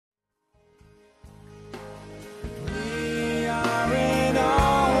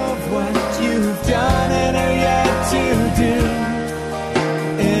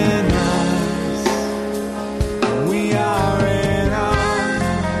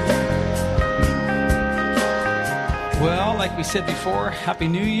we said before, Happy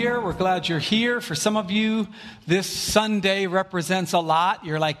New Year. We're glad you're here. For some of you, this Sunday represents a lot.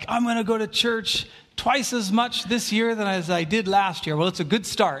 You're like, I'm going to go to church twice as much this year than as I did last year. Well, it's a good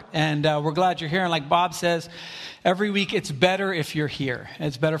start, and we're glad you're here. And like Bob says, every week it's better if you're here.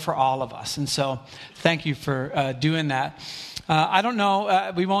 It's better for all of us. And so thank you for doing that. I don't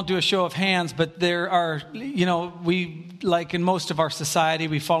know, we won't do a show of hands, but there are, we, like in most of our society,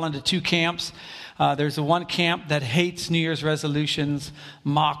 we fall into two camps. There's the one camp that hates New Year's resolutions,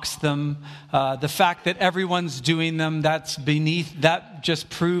 mocks them. The fact that everyone's doing them, that just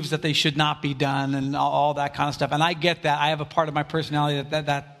proves that they should not be done and all that kind of stuff. And I get that. I have a part of my personality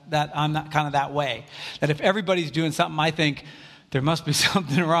that I'm not kind of that way. That if everybody's doing something, I think there must be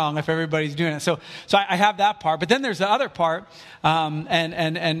something wrong if everybody's doing it. So I have that part. But then there's the other part,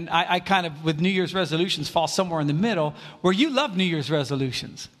 and I kind of, with New Year's resolutions, fall somewhere in the middle, where you love New Year's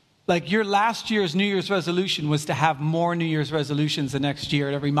resolutions. Like your last year's New Year's resolution was to have more New Year's resolutions the next year,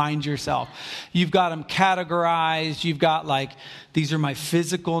 to remind yourself. You've got them categorized. You've got like, these are my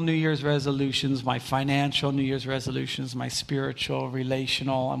physical New Year's resolutions, my financial New Year's resolutions, my spiritual,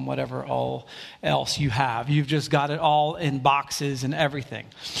 relational, and whatever all else you have. You've just got it all in boxes and everything.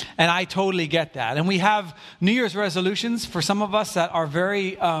 And I totally get that. And we have New Year's resolutions for some of us that are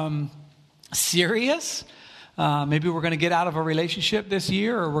very serious. Maybe we're going to get out of a relationship this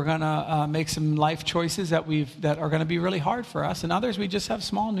year, or we're going to make some life choices that are going to be really hard for us. And others, we just have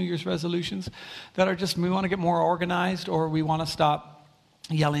small New Year's resolutions that are just, we want to get more organized, or we want to stop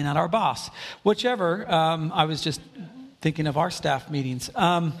yelling at our boss. Whichever, I was just thinking of our staff meetings.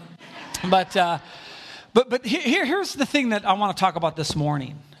 But here's the thing that I want to talk about this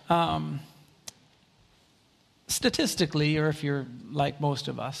morning. Statistically, or if you're like most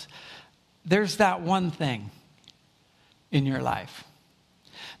of us, there's that one thing in your life.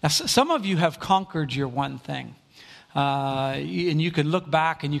 Now, some of you have conquered your one thing. And you can look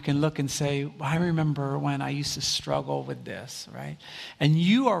back and you can look and say, well, I remember when I used to struggle with this, right? And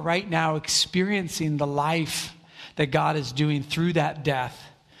you are right now experiencing the life that God is doing through that death.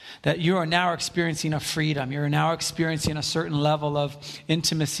 That you are now experiencing a freedom. You're now experiencing a certain level of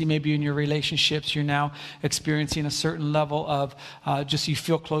intimacy, maybe in your relationships. You're now experiencing a certain level of just you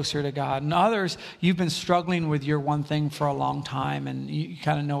feel closer to God. And others, you've been struggling with your one thing for a long time, and you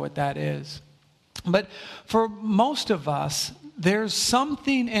kind of know what that is. But for most of us, there's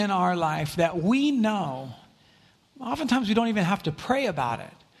something in our life that we know. Oftentimes, we don't even have to pray about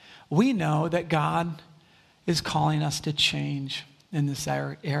it. We know that God is calling us to change in this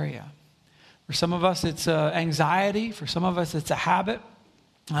area. For some of us, it's anxiety. For some of us, it's a habit.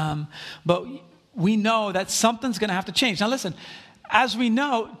 But we know that something's going to have to change. Now listen, as we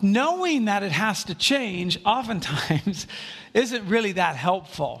know, knowing that it has to change oftentimes isn't really that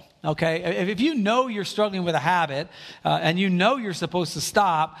helpful. Okay, if you know you're struggling with a habit and you know you're supposed to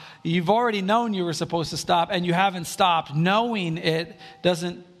stop, you've already known you were supposed to stop and you haven't stopped, knowing it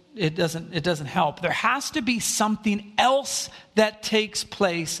doesn't help. There has to be something else that takes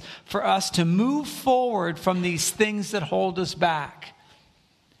place for us to move forward from these things that hold us back.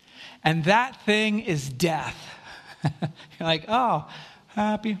 And that thing is death. You're like, oh,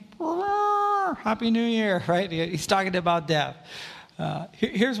 happy New Year, right? He's talking about death.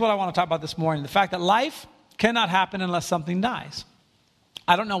 Here's what I want to talk about this morning. The fact that life cannot happen unless something dies.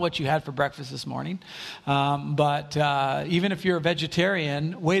 I don't know what you had for breakfast this morning, but even if you're a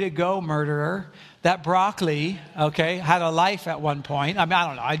vegetarian, way to go, murderer. That broccoli, okay, had a life at one point. I mean, I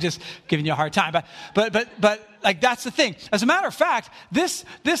don't know. I'm just giving you a hard time, but like that's the thing. As a matter of fact, this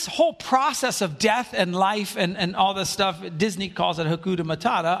whole process of death and life and all this stuff, Disney calls it Hakuna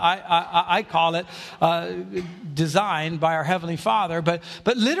Matata. I call it designed by our Heavenly Father. But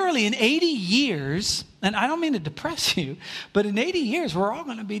literally in 80 years. And I don't mean to depress you, but in 80 years, we're all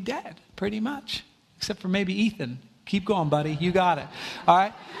going to be dead, pretty much. Except for maybe Ethan. Keep going, buddy. You got it. All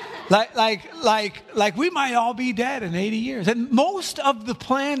right? Like we might all be dead in 80 years. And most of the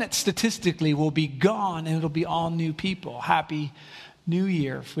planet statistically will be gone, and it'll be all new people. Happy New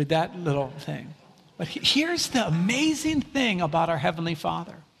Year with that little thing. But here's the amazing thing about our Heavenly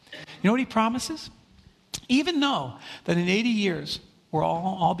Father. You know what He promises? Even though that in 80 years, we'll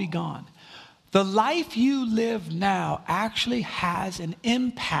all be gone, the life you live now actually has an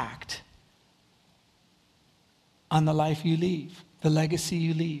impact on the life you leave, the legacy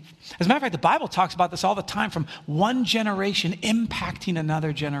you leave. As a matter of fact, the Bible talks about this all the time, from one generation impacting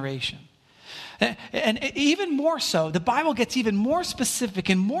another generation. And even more so, the Bible gets even more specific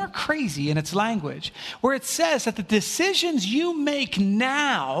and more crazy in its language, where it says that the decisions you make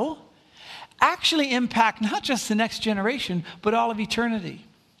now actually impact not just the next generation, but all of eternity.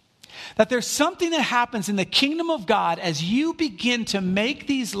 That there's something that happens in the kingdom of God as you begin to make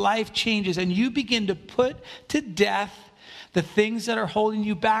these life changes and you begin to put to death the things that are holding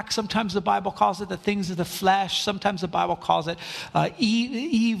you back. Sometimes the Bible calls it the things of the flesh. Sometimes the Bible calls it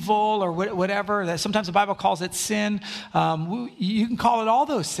evil or whatever. Sometimes the Bible calls it sin. You can call it all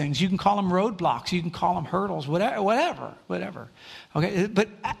those things. You can call them roadblocks. You can call them hurdles, whatever. Okay, but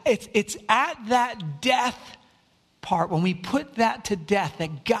it's at that death part, when we put that to death,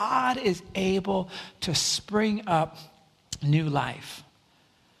 that God is able to spring up new life.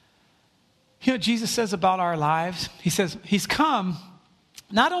 You know what Jesus says about our lives? He says he's come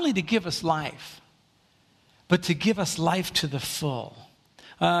not only to give us life, but to give us life to the full.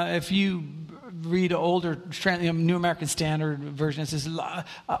 If you read older New American Standard version, it says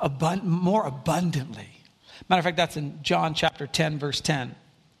more abundantly. Matter of fact, that's in John chapter 10, verse 10.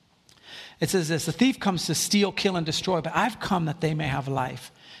 It says this: the thief comes to steal, kill, and destroy, but I've come that they may have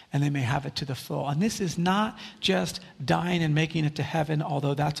life, and they may have it to the full. And this is not just dying and making it to heaven,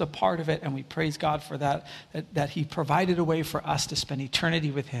 although that's a part of it, and we praise God for that he provided a way for us to spend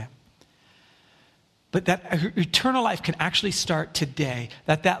eternity with him. But that eternal life can actually start today.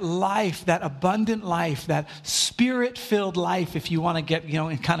 That life, that abundant life, that spirit-filled life, if you want to get,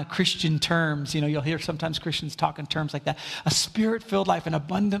 in kind of Christian terms, you'll hear sometimes Christians talk in terms like that. A spirit-filled life, an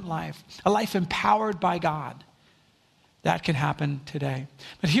abundant life, a life empowered by God. That can happen today.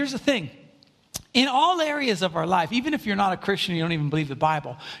 But here's the thing. In all areas of our life, even if you're not a Christian, you don't even believe the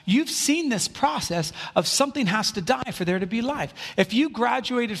Bible, you've seen this process of something has to die for there to be life. If you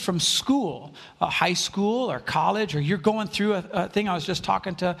graduated from school, high school or college, or you're going through a thing, I was just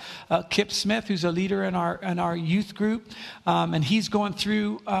talking to Kip Smith, who's a leader in our youth group, and he's going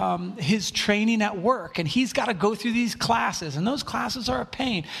through his training at work, and he's got to go through these classes, and those classes are a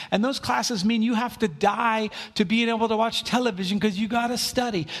pain, and those classes mean you have to die to being able to watch television because you got to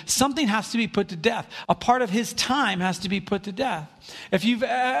study. Something has to be put to death. A part of his time has to be put to death. If you've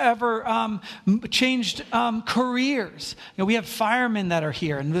ever changed careers, we have firemen that are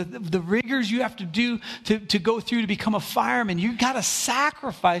here, and the rigors you have to do to go through to become a fireman, you've got to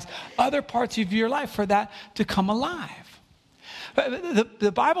sacrifice other parts of your life for that to come alive.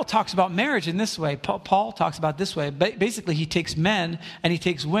 The Bible talks about marriage in this way. Paul talks about it this way. Basically, he takes men and he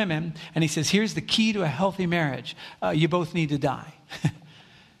takes women, and he says, here's the key to a healthy marriage. You both need to die.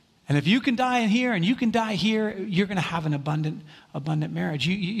 And if you can die in here and you can die here, you're going to have an abundant marriage.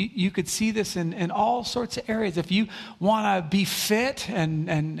 You could see this in all sorts of areas. If you want to be fit and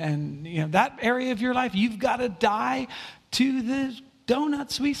that area of your life, you've got to die to the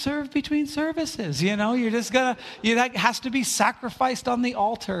donuts we serve between services. You're just going to, that has to be sacrificed on the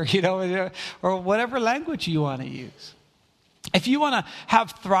altar, or whatever language you want to use. If you want to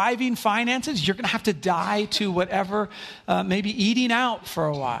have thriving finances, you're going to have to die to whatever, maybe eating out for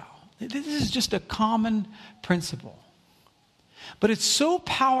a while. This is just a common principle. But it's so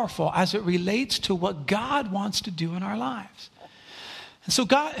powerful as it relates to what God wants to do in our lives. And so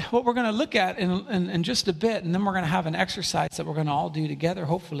God, what we're going to look at in just a bit, and then we're going to have an exercise that we're going to all do together,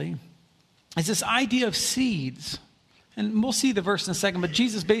 hopefully, is this idea of seeds. And we'll see the verse in a second, but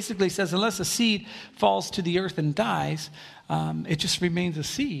Jesus basically says, unless a seed falls to the earth and dies, it just remains a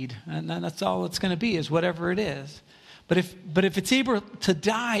seed. And that's all it's going to be, is whatever it is. But if it's able to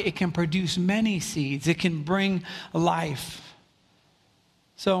die, it can produce many seeds. It can bring life.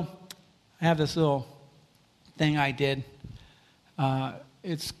 So I have this little thing I did.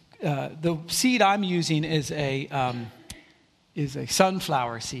 It's the seed I'm using is a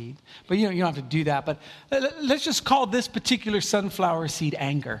sunflower seed. But you don't have to do that. But let's just call this particular sunflower seed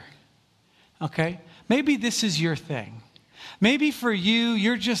anger. Okay? Maybe this is your thing. Maybe for you,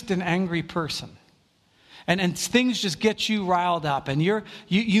 you're just an angry person. And things just get you riled up. And you're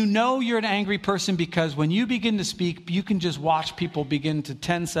an angry person because when you begin to speak, you can just watch people begin to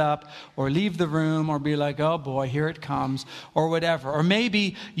tense up or leave the room or be like, oh boy, here it comes, or whatever. Or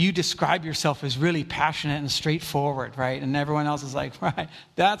maybe you describe yourself as really passionate and straightforward, right? And everyone else is like, right,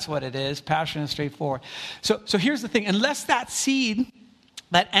 that's what it is, passionate and straightforward. So here's the thing. Unless that seed,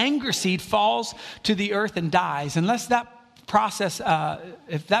 that anger seed, falls to the earth and dies, unless that process,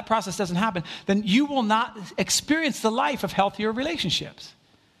 if that process doesn't happen, then you will not experience the life of healthier relationships.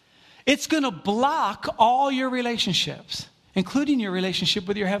 It's going to block all your relationships, including your relationship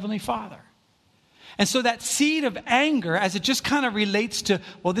with your Heavenly Father. And so that seed of anger, as it just kind of relates to,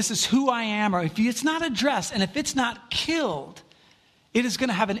 well, this is who I am, or if it's not addressed and if it's not killed, it is going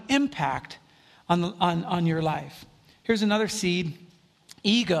to have an impact on your life. Here's another seed,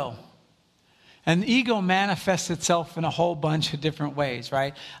 ego. And ego manifests itself in a whole bunch of different ways,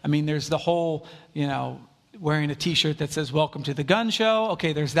 right? I mean, there's the whole, wearing a t-shirt that says, "Welcome to the gun show."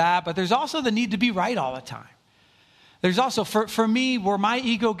 Okay, there's that. But there's also the need to be right all the time. There's also, for me, where my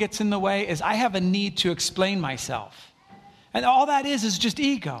ego gets in the way is I have a need to explain myself. And all that is just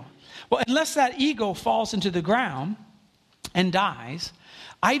ego. Well, unless that ego falls into the ground and dies,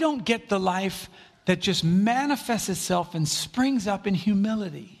 I don't get the life that just manifests itself and springs up in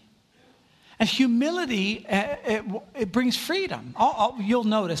humility. And humility, it brings freedom. You'll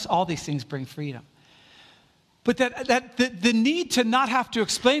notice all these things bring freedom. But the need to not have to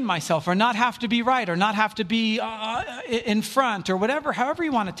explain myself, or not have to be right, or not have to be in front, or whatever, however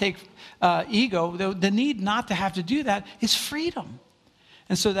you want to take ego, the need not to have to do that is freedom.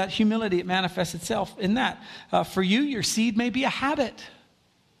 And so that humility, it manifests itself in that. For you, your seed may be a habit.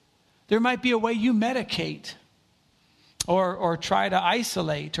 There might be a way you medicate or try to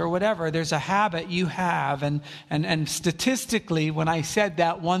isolate or whatever. There's a habit you have. And statistically, when I said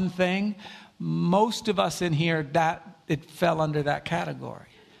that one thing, most of us in here, that it fell under that category.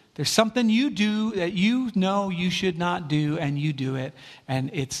 There's something you do that you know you should not do, and you do it,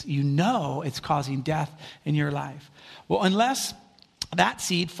 and it's causing death in your life. Well, unless that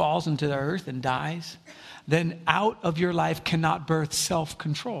seed falls into the earth and dies, then out of your life cannot birth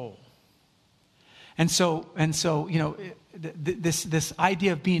self-control. And so, this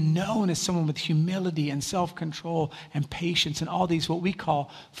idea of being known as someone with humility and self-control and patience and all these, what we call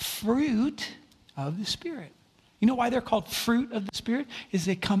fruit of the Spirit. You know why they're called fruit of the Spirit? Is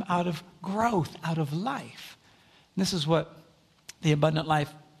they come out of growth, out of life. And this is what the abundant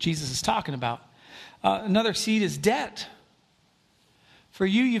life Jesus is talking about. Another seed is debt. For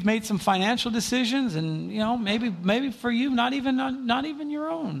you, you've made some financial decisions, and maybe for you, not even your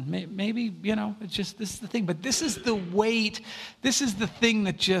own. Maybe it's just, this is the thing. But this is the weight. This is the thing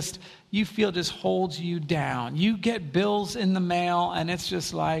that just you feel just holds you down. You get bills in the mail, and it's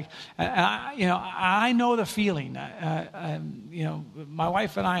just like, I know the feeling. My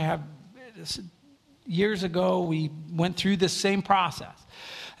wife and I have, years ago, we went through this same process.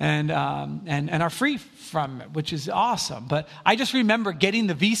 And are free from it, which is awesome. But I just remember getting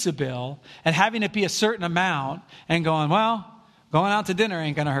the Visa bill and having it be a certain amount and going, well, going out to dinner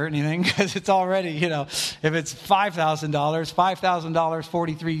ain't going to hurt anything, because it's already, if it's $5,000,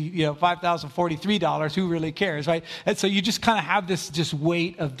 $5,043, who really cares, right? And so you just kind of have this just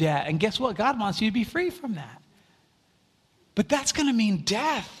weight of debt. And guess what? God wants you to be free from that. But that's going to mean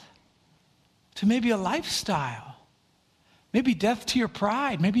death to maybe a lifestyle. Maybe death to your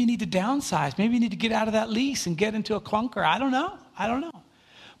pride. Maybe you need to downsize. Maybe you need to get out of that lease and get into a clunker. I don't know.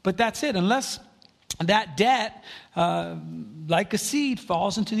 But that's it. Unless that debt, like a seed,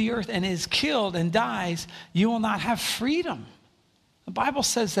 falls into the earth and is killed and dies, you will not have freedom. The Bible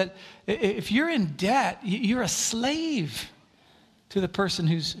says that if you're in debt, you're a slave to the person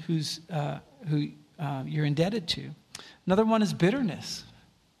who you're indebted to. Another one is bitterness.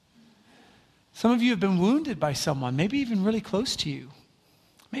 Some of you have been wounded by someone, maybe even really close to you.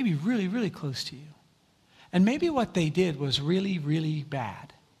 Maybe really, really close to you. And maybe what they did was really, really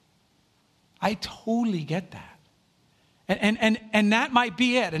bad. I totally get that. And that might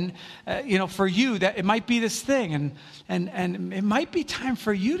be it. And, for you, that it might be this thing. And it might be time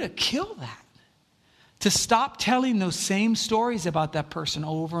for you to kill that. To stop telling those same stories about that person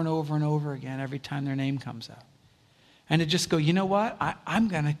over and over and over again every time their name comes up. And to just go, you know what? I'm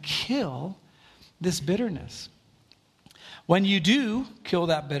going to kill this bitterness. When you do kill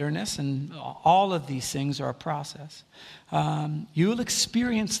that bitterness, and all of these things are a process, you will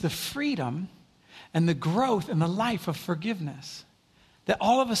experience the freedom and the growth and the life of forgiveness. That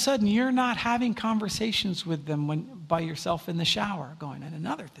all of a sudden you're not having conversations with them by yourself in the shower going, and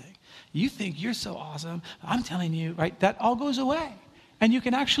another thing, you think you're so awesome, I'm telling you, right? That all goes away. And you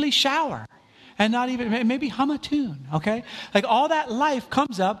can actually shower. And not even, maybe hum a tune, okay? Like all that life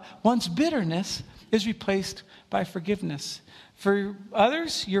comes up once bitterness is replaced by forgiveness. For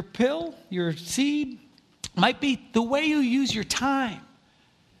others, your pill, your seed, might be the way you use your time.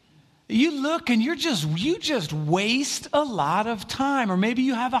 You look and you just waste a lot of time. Or maybe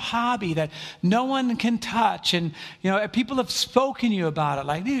you have a hobby that no one can touch, and people have spoken to you about it.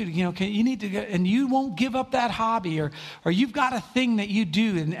 Like, dude, you need to get, and you won't give up that hobby, or you've got a thing that you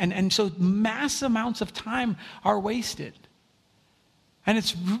do, and so mass amounts of time are wasted. And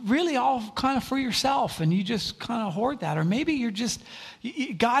it's really all kind of for yourself, and you just kind of hoard that. Or maybe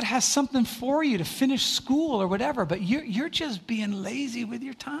God has something for you to finish school or whatever, but you're just being lazy with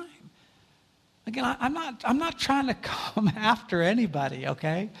your time. Again, I'm not trying to come after anybody,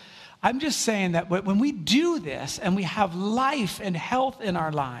 okay? I'm just saying that when we do this and we have life and health in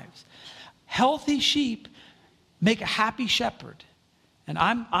our lives, healthy sheep make a happy shepherd. And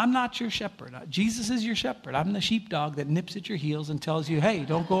I'm not your shepherd. Jesus is your shepherd. I'm the sheepdog that nips at your heels and tells you, hey,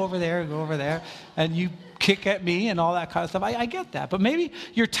 don't go over there, go over there. And you kick at me and all that kind of stuff. I get that. But maybe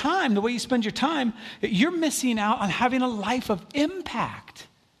your time, the way you spend your time, you're missing out on having a life of impact.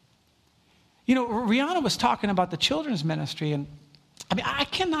 You know, Rihanna was talking about the children's ministry, and I mean, I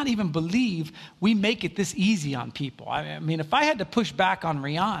cannot even believe we make it this easy on people. I mean, if I had to push back on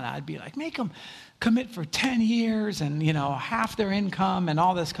Rihanna, I'd be like, make them commit for 10 years and, you know, half their income and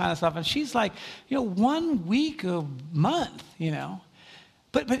all this kind of stuff. And she's like, you know, 1 week a month, you know.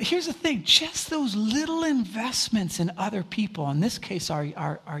 But here's the thing, just those little investments in other people, in this case,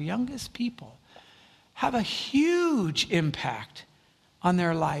 our youngest people, have a huge impact on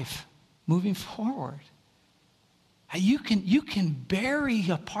their life moving forward. You can bury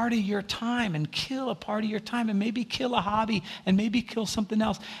a part of your time and kill a part of your time and maybe kill a hobby and maybe kill something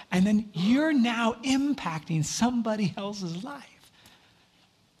else. And then you're now impacting somebody else's life.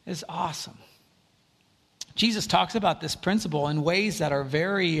 It's awesome. Jesus talks about this principle in ways that are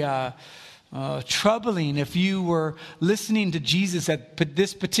very troubling. If you were listening to Jesus at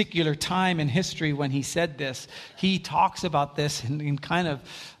this particular time in history when he said this, he talks about this in kind of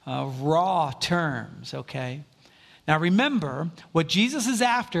raw terms, okay? Now remember, what Jesus is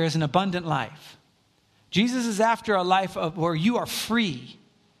after is an abundant life. Jesus is after a life where you are free,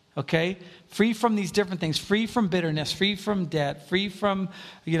 okay? Free from these different things, free from bitterness, free from debt, free from,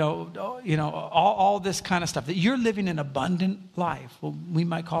 all this kind of stuff. That you're living an abundant life. What we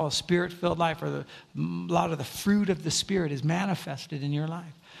might call a spirit-filled life, or a lot of the fruit of the Spirit is manifested in your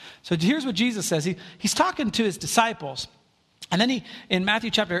life. So here's what Jesus says. He's talking to his disciples. And then he, in Matthew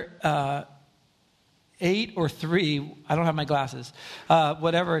chapter 8 or 3, I don't have my glasses,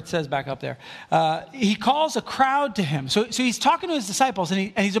 whatever it says back up there. He calls a crowd to him. So he's talking to his disciples,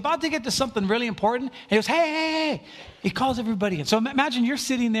 and he's about to get to something really important. And he goes, hey. He calls everybody in. So imagine you're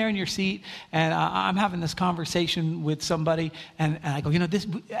sitting there in your seat, and I'm having this conversation with somebody, and I go,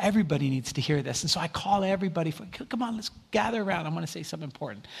 everybody needs to hear this. And so I call everybody, come on, let's gather around. I'm going to say something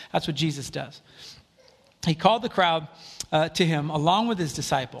important. That's what Jesus does. He called the crowd to him along with his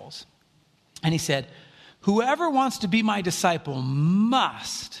disciples. And he said, whoever wants to be my disciple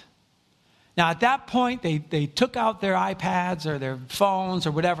must. Now, at that point, they took out their iPads or their phones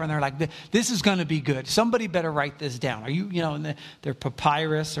or whatever, and they're like, this is going to be good. Somebody better write this down. Are in their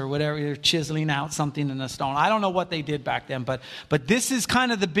papyrus or whatever, they're chiseling out something in the stone. I don't know what they did back then, but this is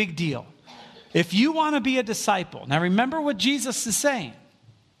kind of the big deal. If you want to be a disciple, now remember what Jesus is saying.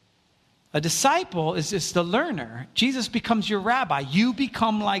 A disciple is just the learner. Jesus becomes your rabbi. You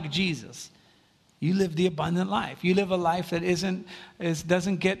become like Jesus. You live the abundant life. You live a life that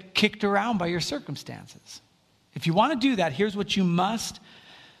doesn't get kicked around by your circumstances. If you want to do that, here's what you must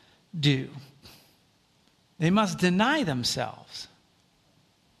do. They must deny themselves.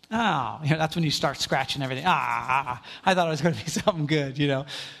 That's when you start scratching everything. I thought it was going to be something good,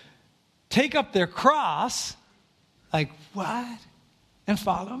 Take up their cross, like, what? And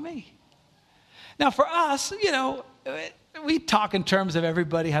follow me. Now, for us, we talk in terms of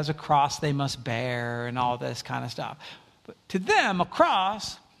everybody has a cross they must bear and all this kind of stuff. But to them, a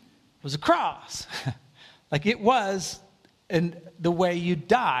cross was a cross. Like it was in the way you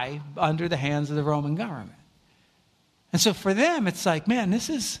die under the hands of the Roman government. And so for them, it's like, man,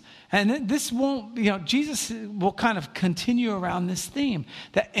 this won't, Jesus will kind of continue around this theme.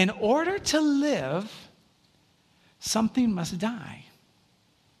 That in order to live, something must die.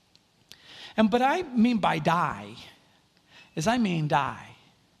 And what I mean by die is I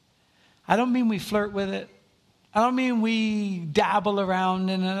don't mean we flirt with it. I don't mean we dabble around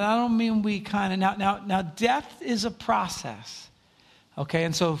in it. I don't mean we kind of, now death is a process. Okay,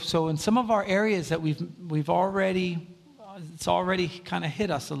 and so in some of our areas that we've already, it's already kind of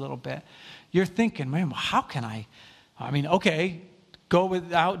hit us a little bit. You're thinking, man, well, how can okay, go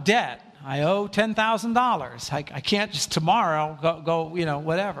without debt. I owe $10,000. I can't just tomorrow go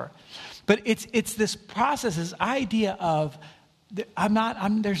whatever. But it's this process, this idea of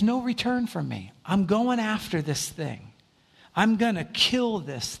there's no return from me. I'm going after this thing. I'm going to kill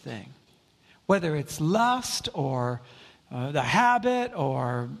this thing. Whether it's lust or the habit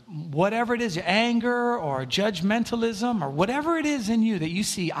or whatever it is, anger or judgmentalism or whatever it is in you that you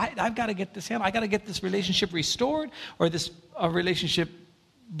see, I've got to get this handled. I got to get this relationship restored or a relationship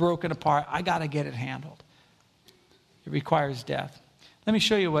broken apart. I got to get it handled. It requires death. Let me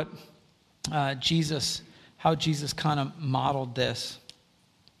show you what how Jesus kind of modeled this.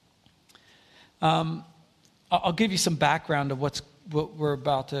 I'll give you some background of what we're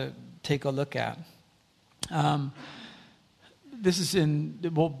about to take a look at. We'll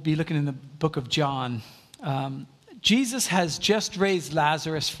be looking in the book of John. Jesus has just raised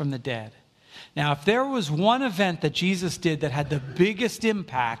Lazarus from the dead. Now, if there was one event that Jesus did that had the biggest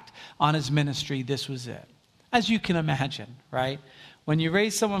impact on his ministry, this was it. As you can imagine, right? When you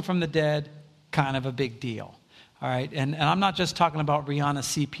raise someone from the dead, kind of a big deal. All right, and I'm not just talking about Rihanna's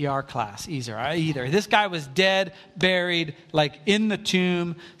CPR class either. This guy was dead, buried, like in the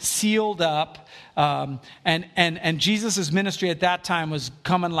tomb, sealed up. And Jesus' ministry at that time was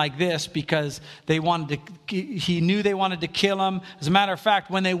coming like this because he knew they wanted to kill him. As a matter of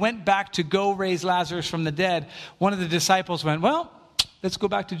fact, when they went back to go raise Lazarus from the dead, one of the disciples went, well, let's go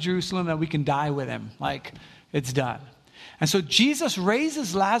back to Jerusalem and we can die with him. Like, it's done. And so Jesus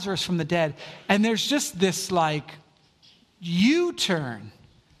raises Lazarus from the dead, and there's just this like U-turn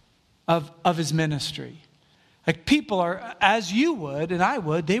of his ministry. Like people are, as you would and I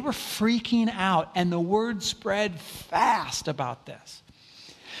would, they were freaking out, and the word spread fast about this.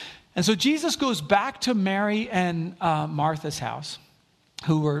 And so Jesus goes back to Mary and Martha's house,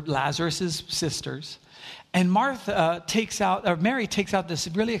 who were Lazarus's sisters. And Mary takes out this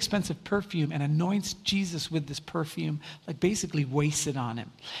really expensive perfume and anoints Jesus with this perfume, like basically wastes it on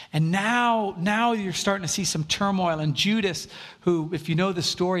him. And now you're starting to see some turmoil. And Judas, who, if you know the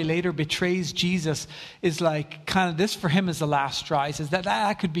story, later betrays Jesus, is like kind of this for him is the last straw. He says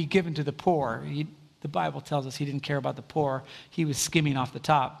that could be given to the poor. The Bible tells us he didn't care about the poor. He was skimming off the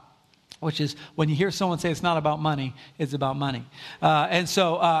top. Which is when you hear someone say it's not about money, it's about money. And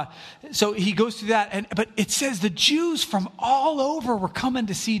so he goes through that. But it says the Jews from all over were coming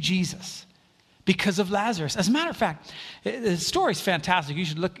to see Jesus because of Lazarus. As a matter of fact, the story's fantastic. You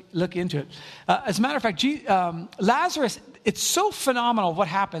should look into it. As a matter of fact, Lazarus, it's so phenomenal what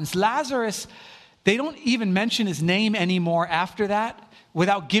happens. Lazarus, they don't even mention his name anymore after that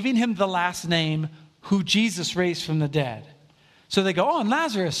without giving him the last name who Jesus raised from the dead. So they go, and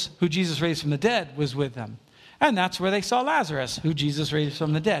Lazarus, who Jesus raised from the dead, was with them. And that's where they saw Lazarus, who Jesus raised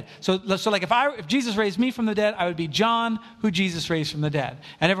from the dead. So like if Jesus raised me from the dead, I would be John, who Jesus raised from the dead.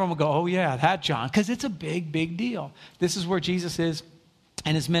 And everyone would go, oh yeah, that John, because it's a big, big deal. This is where Jesus is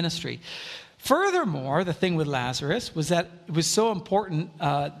in his ministry. Furthermore, the thing with Lazarus was that it was so important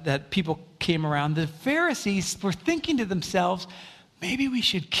that people came around. The Pharisees were thinking to themselves, maybe we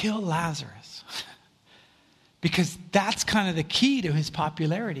should kill Lazarus. Because that's kind of the key to his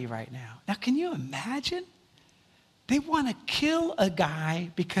popularity right now. Now, can you imagine? They want to kill a guy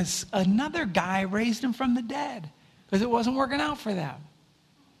because another guy raised him from the dead because it wasn't working out for them.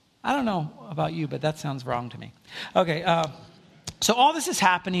 I don't know about you, but that sounds wrong to me. Okay, so all this is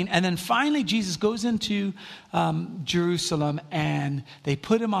happening, and then finally Jesus goes into Jerusalem, and they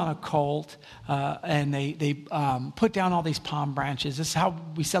put him on a colt, and they put down all these palm branches. This is how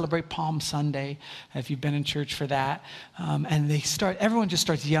we celebrate Palm Sunday, if you've been in church for that. And everyone just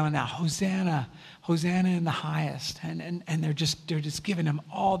starts yelling out, Hosanna, Hosanna in the highest. And they're just giving him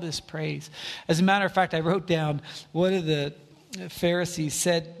all this praise. As a matter of fact, I wrote down what the Pharisees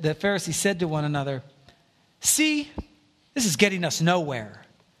said. The Pharisees said to one another, see, this is getting us nowhere.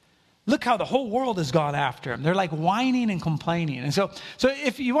 Look how the whole world has gone after him. They're like whining and complaining. And so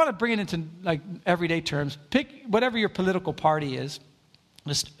if you want to bring it into like everyday terms, pick whatever your political party is.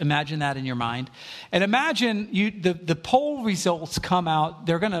 Just imagine that in your mind. And imagine the poll results come out.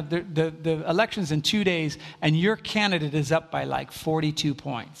 The election's in 2 days, and your candidate is up by like 42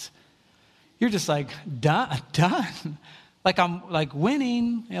 points. You're just like, done. Like I'm like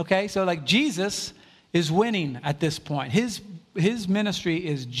winning. Okay, so like Jesus is winning at this point. His ministry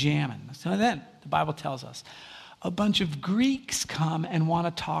is jamming. So then the Bible tells us a bunch of Greeks come and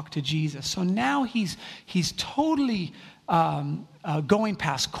want to talk to Jesus. So now he's totally going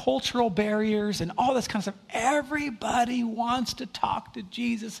past cultural barriers and all this kind of stuff. Everybody wants to talk to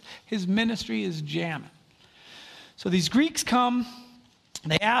Jesus. His ministry is jamming. So these Greeks come.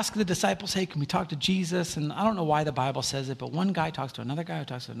 They ask the disciples, hey, can we talk to Jesus? And I don't know why the Bible says it, but one guy talks to another guy who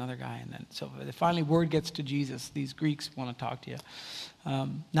talks to another guy. And then so finally word gets to Jesus. These Greeks want to talk to you.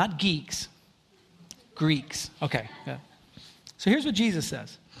 Not geeks, Greeks. Okay. Yeah. So here's what Jesus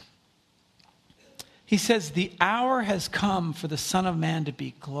says. He says, the hour has come for the Son of Man to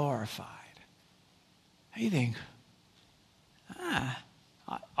be glorified. And you think,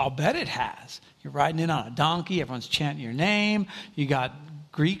 I'll bet it has. You're riding in on a donkey. Everyone's chanting your name. You got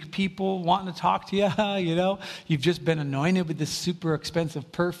Greek people wanting to talk to you, you know. You've just been anointed with this super expensive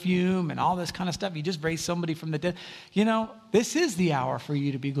perfume and all this kind of stuff. You just raised somebody from the dead. You know, this is the hour for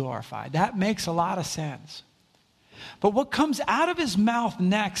you to be glorified. That makes a lot of sense. But what comes out of his mouth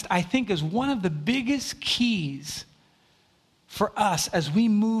next, I think, is one of the biggest keys for us as we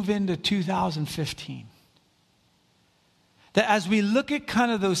move into 2015. That as we look at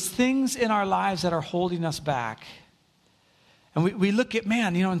kind of those things in our lives that are holding us back, And we look at,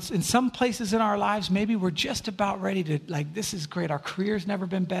 man, in some places in our lives, maybe we're just about ready to, like, this is great. Our career's never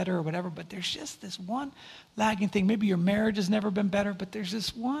been better or whatever, but there's just this one lagging thing. Maybe your marriage has never been better, but there's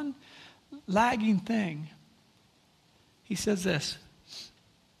this one lagging thing. He says this,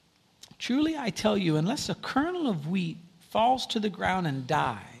 truly I tell you, unless a kernel of wheat falls to the ground and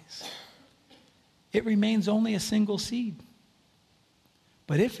dies, it remains only a single seed.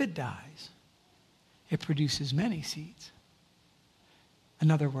 But if it dies, it produces many seeds. In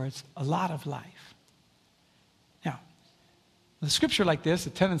other words, a lot of life. Now, the scripture like this,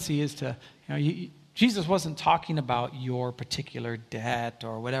 the tendency is to, Jesus wasn't talking about your particular debt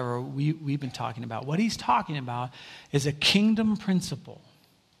or whatever we've been talking about. What he's talking about is a kingdom principle.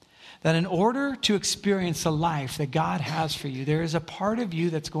 That in order to experience the life that God has for you, there is a part of you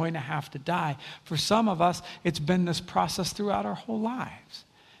that's going to have to die. For some of us, it's been this process throughout our whole lives.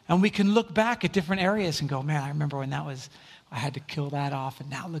 And we can look back at different areas and go, man, I remember when I had to kill that off, and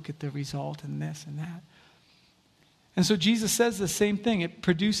now look at the result and this and that. And so Jesus says the same thing. It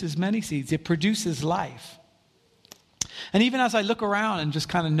produces many seeds. It produces life. And even as I look around and just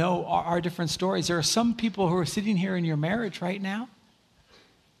kind of know our different stories, there are some people who are sitting here in your marriage right now.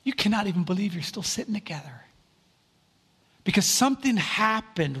 You cannot even believe you're still sitting together. Because something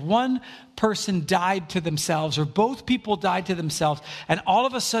happened. One person died to themselves, or both people died to themselves. And all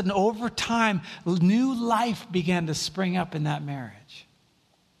of a sudden, over time, new life began to spring up in that marriage.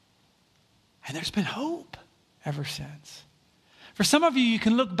 And there's been hope ever since. For some of you, you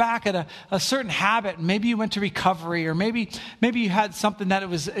can look back at a certain habit. Maybe you went to recovery, or maybe you had something that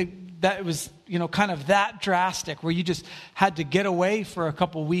was kind of that drastic, where you just had to get away for a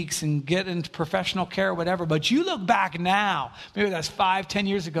couple weeks and get into professional care or whatever. But you look back now, maybe that's 5-10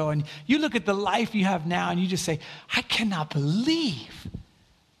 years ago, and you look at the life you have now, and you just say, I cannot believe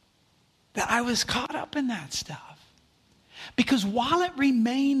that I was caught up in that stuff. Because while it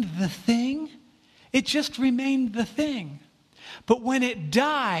remained the thing, it just remained the thing. But when it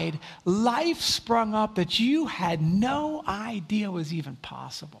died, life sprung up that you had no idea was even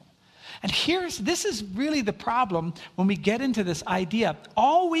possible. And this is really the problem when we get into this idea.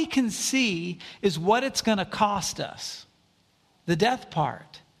 All we can see is what it's going to cost us. The death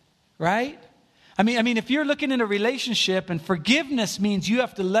part, right? I mean, if you're looking in a relationship and forgiveness means you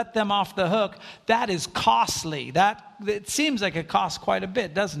have to let them off the hook, that is costly. It seems like it costs quite a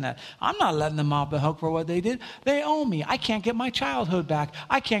bit, doesn't it? I'm not letting them off the hook for what they did. They owe me. I can't get my childhood back.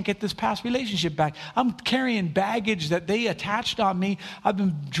 I can't get this past relationship back. I'm carrying baggage that they attached on me. I've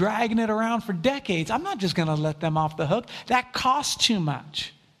been dragging it around for decades. I'm not just going to let them off the hook. That costs too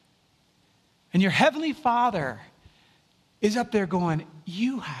much. And your Heavenly Father is up there going,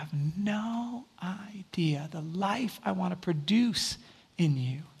 you have no idea the life I want to produce in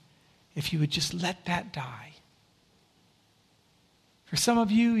you if you would just let that die. For some of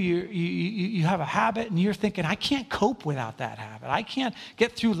you, you have a habit and you're thinking, I can't cope without that habit. I can't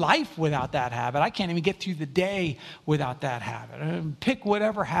get through life without that habit. I can't even get through the day without that habit. Pick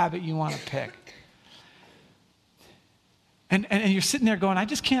whatever habit you want to pick. And you're sitting there going, I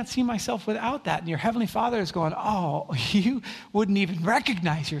just can't see myself without that. And your Heavenly Father is going, oh, you wouldn't even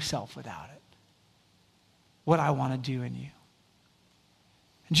recognize yourself without it. What I want to do in you.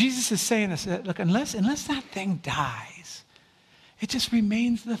 And Jesus is saying this, look, unless that thing dies, it just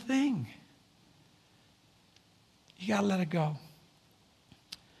remains the thing. You got to let it go.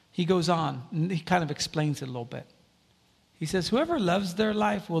 He goes on, and he kind of explains it a little bit. He says, whoever loves their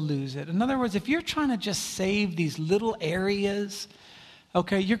life will lose it. In other words, if you're trying to just save these little areas,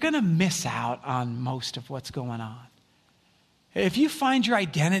 okay, you're going to miss out on most of what's going on. If you find your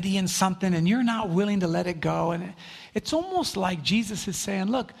identity in something and you're not willing to let it go, and it's almost like Jesus is saying,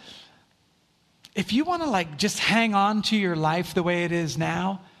 look, if you want to just hang on to your life the way it is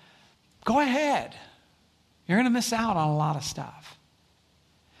now, go ahead. You're going to miss out on a lot of stuff.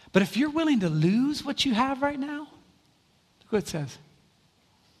 But if you're willing to lose what you have right now, look what it says.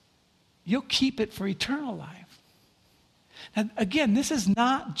 You'll keep it for eternal life. Now, again, this is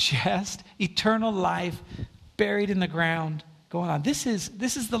not just eternal life buried in the ground going on. This is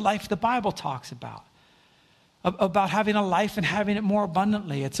the life the Bible talks about having a life and having it more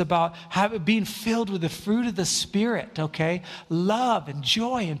abundantly. It's about being filled with the fruit of the Spirit, okay? Love and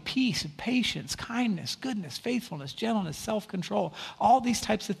joy and peace and patience, kindness, goodness, faithfulness, gentleness, self-control, all these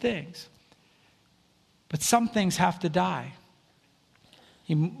types of things. But some things have to die.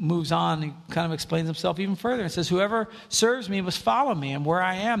 He moves on, he kind of explains himself even further and says, whoever serves me must follow me, and where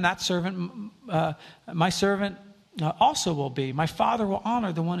I am, that servant, my servant also will be. My Father will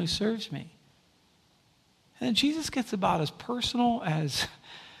honor the one who serves me. And then Jesus gets about as personal as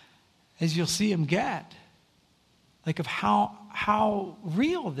you'll see him get. like of how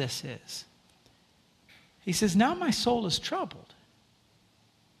real this is. He says, now my soul is troubled.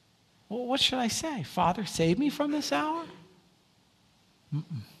 Well, what should I say? Father, save me from this hour? Look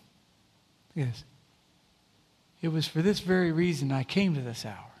at this. It was for this very reason I came to this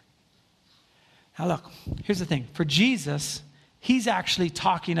hour. Now look, here's the thing. For Jesus, he's actually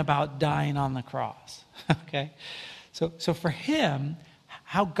talking about dying on the cross. Okay? So for him,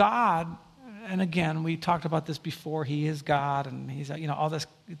 how God, and again, we talked about this before, he is God, and he's, all this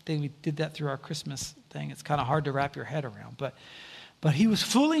thing, we did that through our Christmas thing. It's kind of hard to wrap your head around. But he was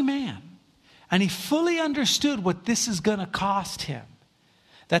fully man, and he fully understood what this is going to cost him.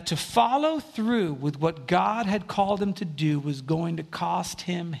 That to follow through with what God had called him to do was going to cost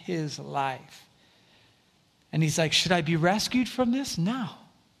him his life. And he's like, should I be rescued from this? No.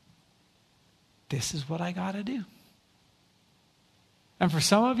 This is what I got to do. And for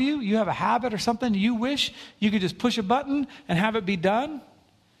some of you, you have a habit or something, you wish you could just push a button and have it be done.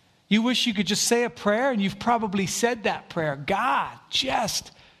 You wish you could just say a prayer, and you've probably said that prayer. God,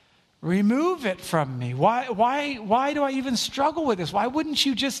 just remove it from me. Why do I even struggle with this? Why wouldn't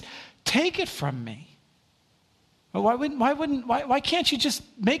you just take it from me? Why can't you just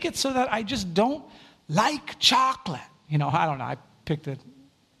make it so that I just don't like chocolate? I don't know. I picked a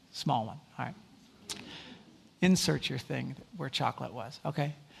small one. All right. Insert your thing where chocolate was.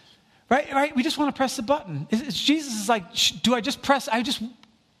 Okay. Right. We just want to press the button. Jesus is like, do I just press?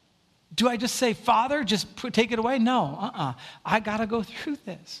 Do I just say, Father, just take it away? No. I got to go through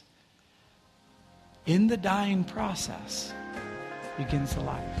this. In the dying process begins the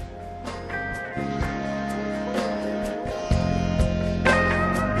life.